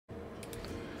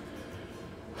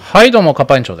はい、どうも、カッ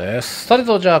パえんちょーです。さて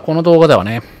と、じゃあ、この動画では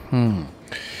ね、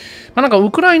なんか、ウ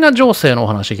クライナ情勢のお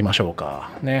話いきましょうか。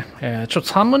ね。ちょっと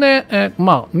サムネ、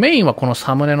メインはこの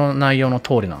サムネの内容の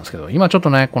通りなんですけど、今ちょっと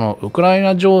ね、このウクライ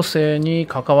ナ情勢に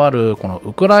関わる、この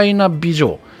ウクライナ美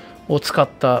女を使っ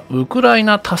たウクライ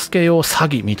ナ助けよう詐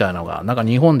欺みたいなのが、なんか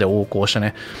日本で横行して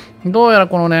ね、どうやら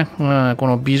このね、こ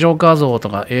の美女画像と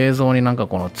か映像になんか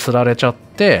この釣られちゃっ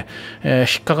て、引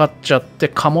っかかっちゃって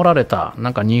かもられた、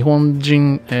なんか日本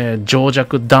人、情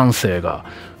弱男性が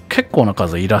結構な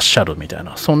数いらっしゃるみたい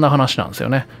な、そんな話なんですよ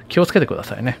ね。気をつけてくだ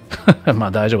さいね。ま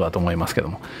あ大丈夫だと思いますけど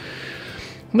も。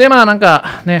で、なん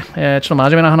かね、ちょっと真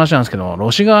面目な話なんですけど、ロ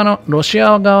シ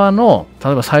ア側の、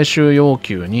例えば最終要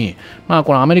求に、こ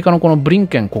のアメリカのこのブリン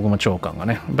ケン国務長官が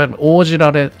ね、やっぱり応じ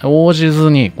ず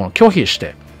にこの拒否し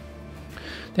て、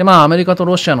で、アメリカと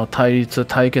ロシアの対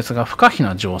決が不可避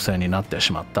な情勢になって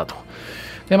しまったと。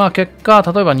で、結果、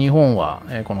例えば日本は、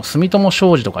この住友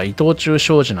商事とか伊藤忠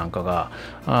商事なんか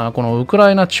が、このウク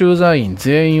ライナ駐在員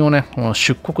全員をね、この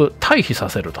出国退避さ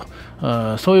せる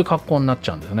と、そういう格好になっち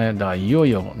ゃうんですね。だからいよ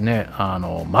いよね、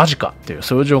マジかっていう、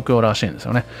そういう状況らしいんです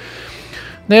よね。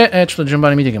で、ちょっと順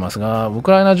番に見ていきますが、ウ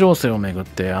クライナ情勢をめぐっ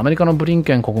て、アメリカのブリン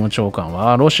ケン国務長官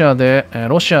は、ロシア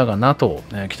が NATO、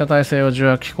北大西洋条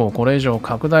約機構をこれ以上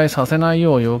拡大させない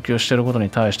よう要求していることに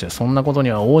対して、そんなこと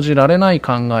には応じられない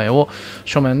考えを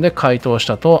書面で回答し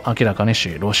たと明らかに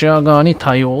し、ロシア側に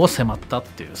対応を迫ったっ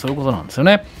ていう、そういうことなんですよ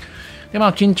ね。で、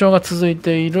緊張が続い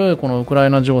ているこのウクライ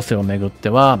ナ情勢をめぐって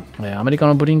は、アメリカ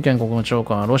のブリンケン国務長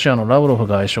官はロシアのラブロフ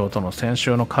外相との先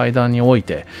週の会談におい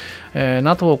て、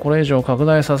NATO をこれ以上拡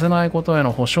大させないことへ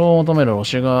の保証を求めるロ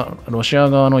シア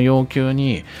側の要求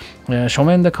に、書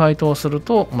面で回答する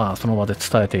と、その場で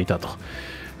伝えていたと。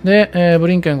で、ブ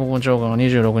リンケン国務長官が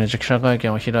26日記者会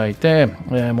見を開いて、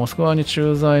モスクワに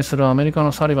駐在するアメリカ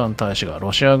のサリバン大使が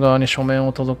ロシア側に書面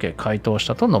を届け回答し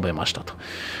たと述べましたと。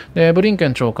で、ブリンケ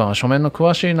ン長官は書面の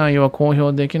詳しい内容は公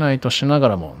表できないとしなが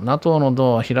らも NATO の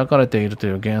ドアは開かれていると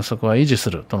いう原則は維持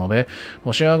すると述べ、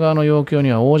ロシア側の要求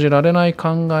には応じられない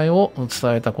考えを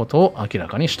伝えたことを明ら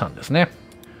かにしたんですね。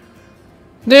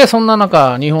で、そんな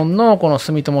中、日本のこの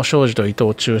住友商事と伊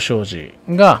藤忠商事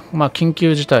が、緊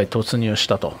急事態突入し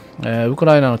たと、ウク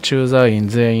ライナの駐在員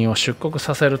全員を出国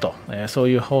させると、そう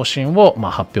いう方針を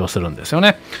発表するんですよ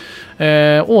ね。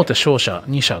大手商社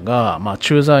2社が、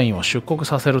駐在員を出国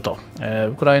させると、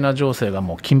ウクライナ情勢が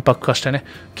もう緊迫化してね、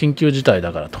緊急事態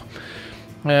だからと。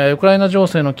ウクライナ情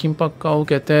勢の緊迫化を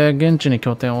受けて現地に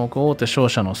拠点を置く大手商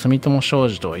社の住友商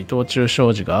事と伊藤忠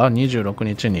商事が26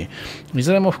日にい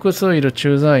ずれも複数いる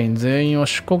駐在員全員を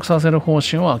出国させる方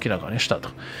針を明らかにしたと。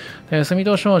住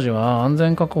友商事は安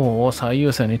全確保を最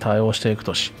優先に対応していく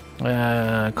とし、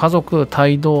家族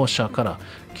帯同者から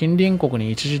近隣国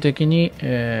に一時的に、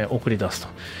送り出すと。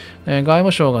外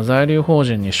務省が在留邦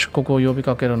人に出国を呼び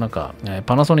かける中、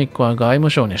パナソニックは外務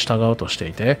省に従うとして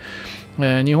いて、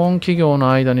日本企業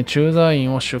の間に駐在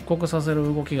員を出国させ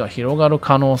る動きが広がる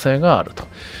可能性があると。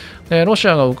ロシ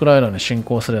アがウクライナに侵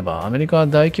攻すれば、アメリカは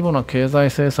大規模な経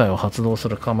済制裁を発動す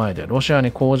る構えで、ロシア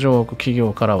に工場を置く企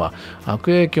業からは悪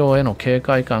影響への警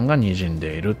戒感がにじん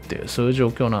でいるっていう、そういう状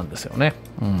況なんですよね。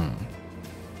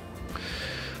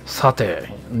さて、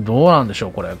どうなんでしょ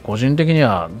う、これ、個人的に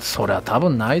は、それは多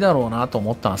分ないだろうなと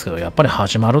思ったんですけど、やっぱり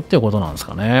始まるっていうことなんです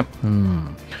かね。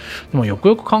でも、よく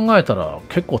よく考えたら、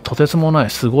結構とてつもない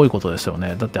すごいことですよ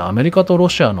ね。だって、アメリカとロ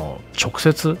シアの直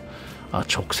接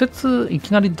い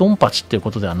きなりドンパチっていう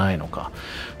ことではないのか。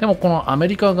でも、このアメ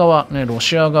リカ側、ロ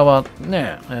シア側、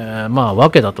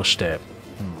わけだとして、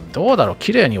どうだろう、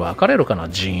綺麗に分かれるかな、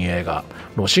陣営が。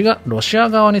ロシア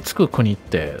側につく国っ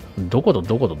て、どこと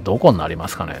どことどこになりま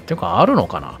すかねっていうか、あるの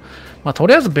かな。と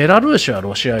りあえずベラルーシは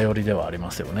ロシア寄りではありま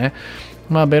すよね。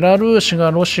ベラルーシ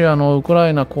がロシアのウクラ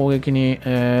イナ攻撃に、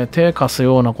手貸す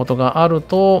ようなことがある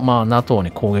と、NATO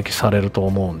に攻撃されると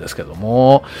思うんですけど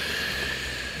も、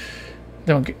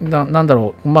でもなんだ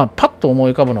ろう、パッと思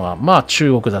い浮かぶのは、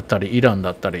中国だったり、イランだ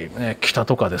ったり、北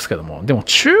とかですけども、でも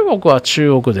中国は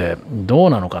中国でどう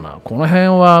なのかな、この辺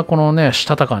は、このね、し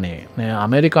たたかに、ア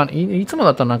メリカ、いつもだ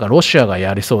ったらなんかロシアが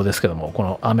やりそうですけども、こ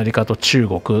のアメリカと中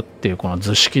国っていうこの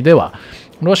図式では、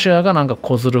ロシアがなんか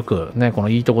小ずるく、この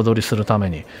いいとこ取りするため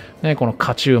に、この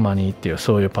勝ち馬にっていう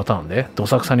そういうパターンで、ど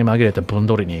さくさに紛れて分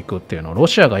取りに行くっていうのをロ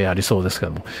シアがやりそうですけ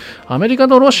ども、アメリカ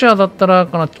とロシアだったら、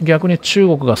逆に中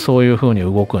国がそういう風に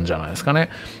動くんじゃないですかね。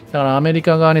だからアメリ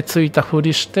カ側についたふ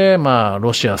りして、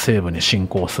ロシア西部に侵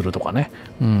攻するとかね。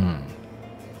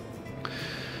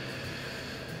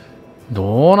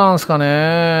どうなんすか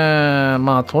ね。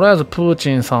まあ、とりあえずプー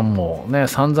チンさんもね、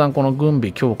散々この軍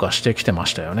備強化してきてま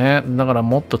したよね。だから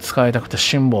もっと使いたくて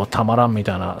辛抱たまらんみ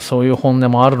たいな、そういう本音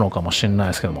もあるのかもしれない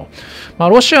ですけども。まあ、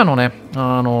ロシアのね、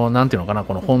なんていうのかな、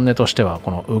この本音としては、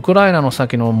このウクライナの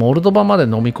先のモルドバまで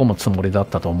飲み込むつもりだっ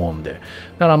たと思うんで、だ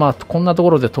からまあ、こんなと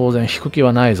ころで当然引く気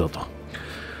はないぞと。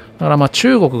だからまあ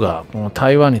中国が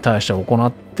台湾に対して行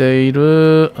ってい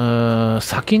る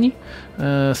先に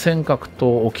尖閣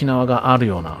と沖縄がある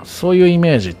ようなそういうイ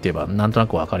メージって言えばなんとな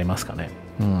くわかりますかね。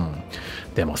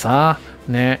でもさ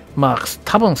ね、まあ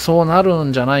多分そうなる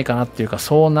んじゃないかなっていうか、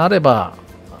そうなれば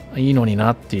いいのに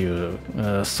なっていう、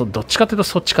どっちかというと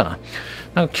そっちかな。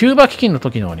なんかキューバ危機の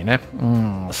時のようにね、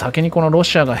先にこのロ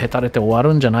シアがへたれて終わ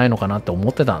るんじゃないのかなって思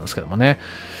ってたんですけどもね。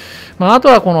まあ、あと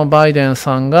はこのバイデン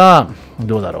さんが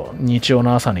どうだろう、日曜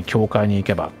の朝に教会に行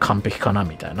けば完璧かな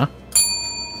みたいな。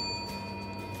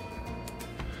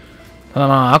ただ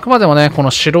まああくまでもね、こ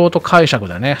の素人解釈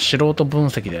でね、素人分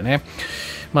析でね、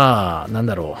まあなん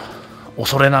だろう、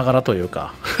恐れながらという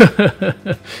か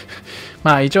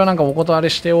まあ一応なんかお断り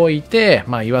しておいて、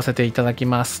まあ言わせていただき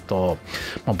ますと、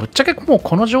まあ、ぶっちゃけもう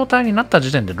この状態になった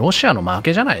時点でロシアの負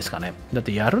けじゃないですかね。だっ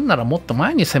てやるんならもっと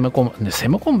前に攻め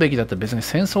込むべきだって、別に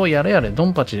戦争やれやれド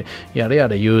ンパチやれや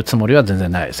れ言うつもりは全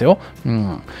然ないですよ。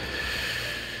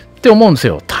って思うんです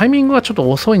よ。タイミングはちょっと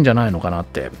遅いんじゃないのかなっ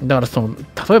て。だから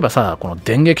例えばさ、この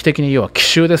電撃的に、要は奇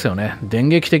襲ですよね。電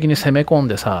撃的に攻め込ん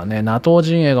でさ、ね、NATO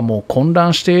陣営がもう混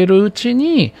乱しているうち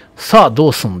に、さあど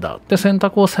うすんだって選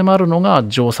択を迫るのが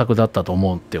上策だったと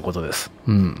思うっていうことです。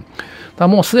だから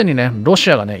もうすでにね、ロ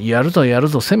シアがね、やるぞやる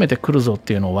ぞ攻めてくるぞっ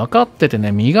ていうのを分かってて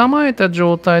ね、身構えた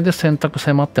状態で選択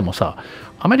迫ってもさ、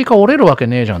アメリカ折れるわけ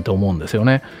ねえじゃんって思うんですよ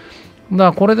ね。だか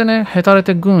らこれでね、へたれ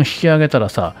て軍引き上げたら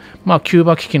さ、まあキュー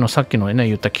バ危機のさっきのね、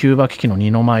言ったキューバ危機の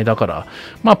二の舞だから、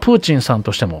まあプーチンさん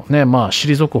としてもね、まあ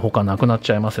退くほかなくなっ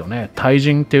ちゃいますよね。退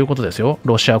陣っていうことですよ。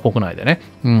ロシア国内でね。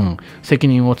責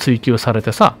任を追及され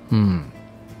てさ。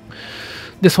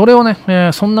で、それをね、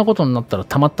そんなことになったら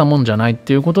たまったもんじゃないっ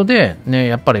ていうことで、ね、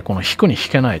やっぱりこの引くに引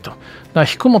けないと。だから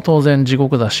引くも当然地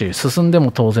獄だし、進んで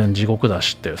も当然地獄だ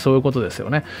しっていう、そういうことです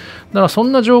よね。だからそ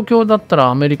んな状況だった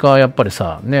らアメリカはやっぱり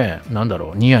さ、ね、なんだ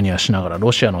ろう、ニヤニヤしながら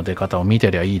ロシアの出方を見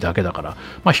てりゃいいだけだから、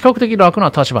まあ比較的楽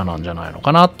な立場なんじゃないの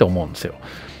かなって思うんですよ。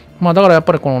まあだからやっ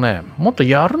ぱりこのね、もっと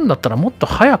やるんだったらもっと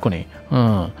早くに、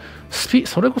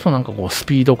それこそなんかこうス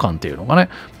ピード感っていうのがね、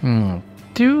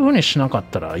っていう風にしなかっ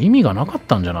たら意味がなかっ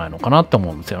たんじゃないのかなって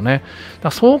思うんですよね。だか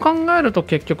らそう考えると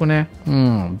結局ね、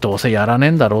どうせやらね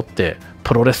えんだろうって、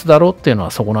プロレスだろうっていうの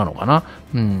はそこなのかな。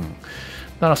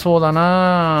だからそうだ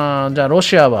な、じゃあロ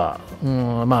シアは、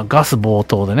まあガス冒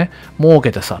頭でね、儲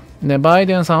けてさ、で、バイ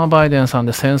デンさんはバイデンさん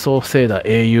で戦争を防いだ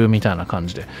英雄みたいな感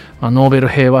じで、まあ、ノーベル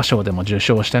平和賞でも受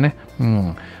賞してね、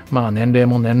まあ年齢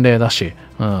も年齢だし、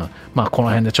まあこの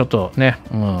辺でちょっとね、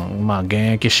まあ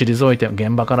現役退いて、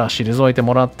現場から退いて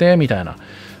もらって、みたいな、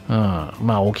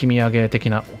まあ置き土産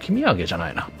的な、置き土産じゃな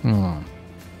いな、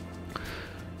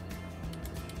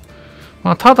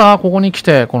まあ、ただ、ここに来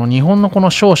て、この日本のこの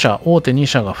商社、大手2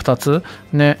社が2つ、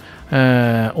ね、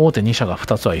大手2社が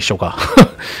2つは一緒か、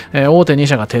大手2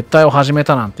社が撤退を始め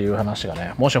たなんていう話が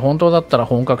ね、もし本当だったら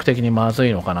本格的にまず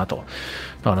いのかなと。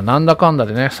だからなんだかんだ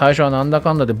でね、最初はなんだ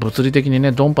かんだで物理的に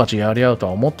ね、ドンパチやり合うと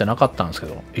は思ってなかったんですけ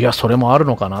ど、いや、それもある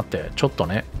のかなって、ちょっと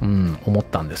ね、思っ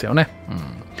たんですよね。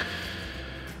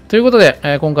ということで、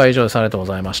今回は以上です。ありがとうご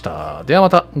ざいました。ではま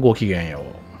た、ごきげんよ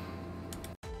う。